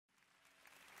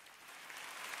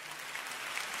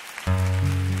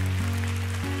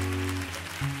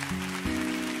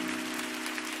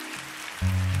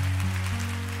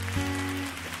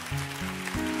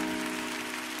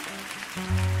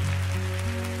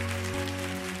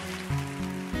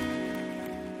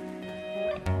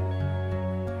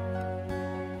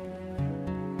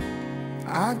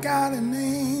I got an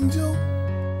angel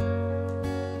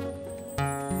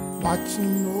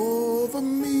watching over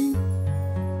me.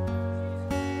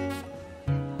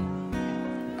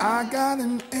 I got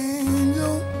an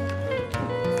angel,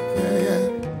 yeah,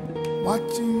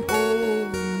 watching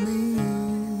over me.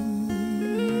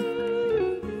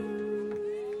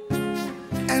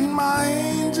 And my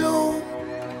angel,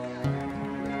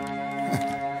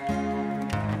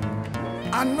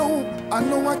 I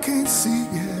know I can't see,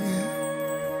 yeah.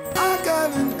 I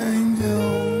got an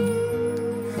angel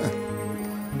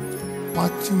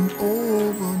watching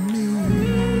over me.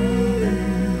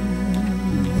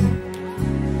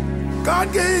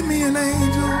 God gave me an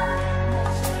angel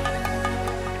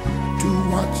to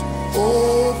watch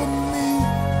over me.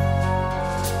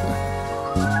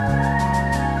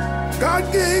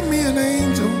 God gave me an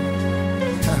angel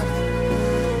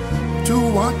to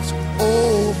watch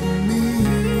over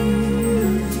me.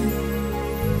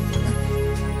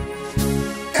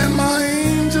 And my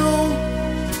angel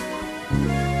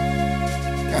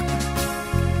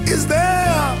is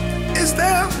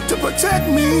there to protect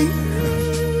me.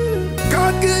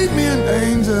 God gave me an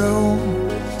angel,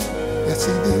 yes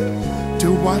he did,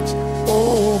 to watch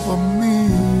over me.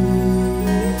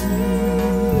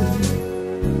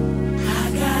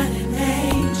 I got an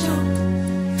angel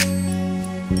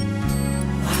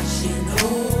watching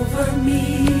over me.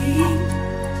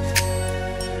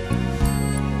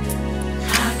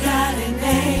 I got an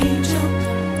angel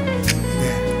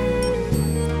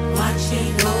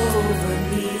watching over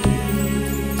me.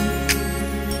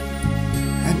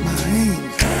 And my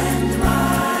angel,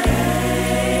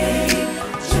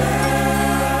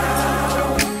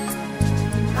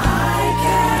 I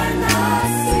cannot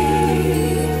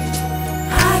see.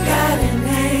 I got an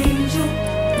angel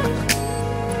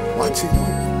watching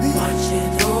over me.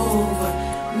 watching over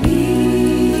me.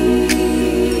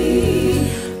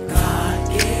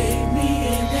 God gave me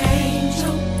an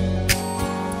angel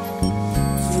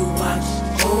to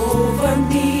watch over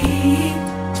me.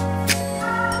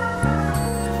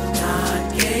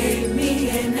 God gave me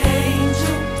an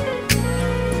angel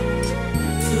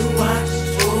to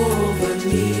watch over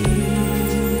me.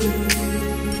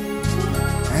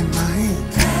 And my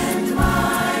angel, And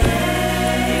my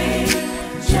angel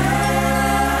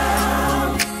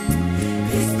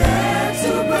is there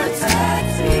to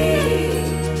protect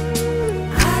me. I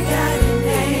got an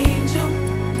angel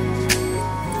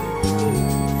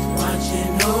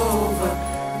watching over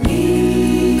me.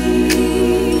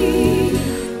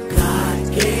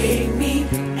 God gave me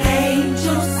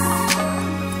angels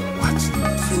watching.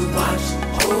 to watch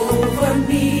over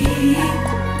me.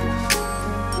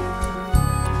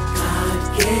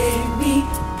 God gave me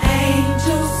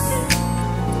angels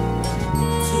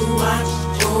to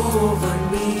watch over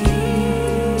me.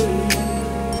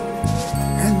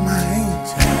 And my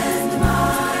angel, And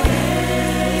my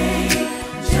angels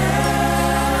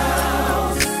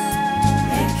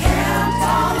encamp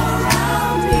all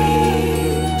around me.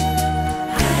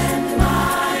 And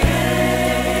my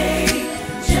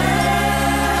angels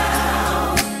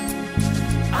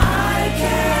I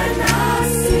cannot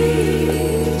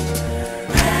see.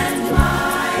 And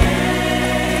my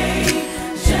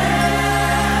angels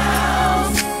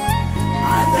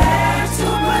are there to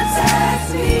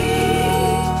protect me.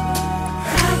 I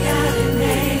got an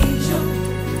angel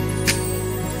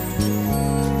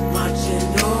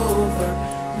watching over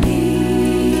me.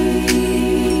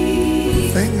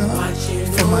 thank God Watching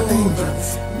for my over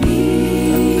angels. me.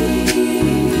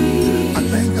 I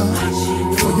thank God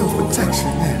for your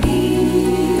protection there.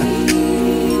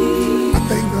 I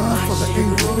thank God for the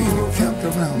angels being encamped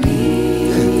around me.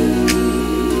 Yeah.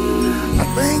 I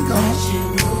thank God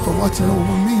for watching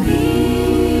over me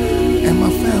and my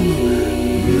family.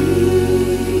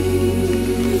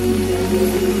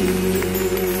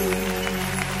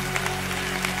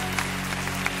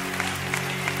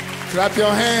 Clap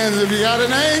your hands if you got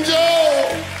an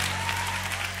angel.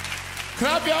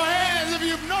 Clap your hands if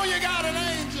you know you got an angel.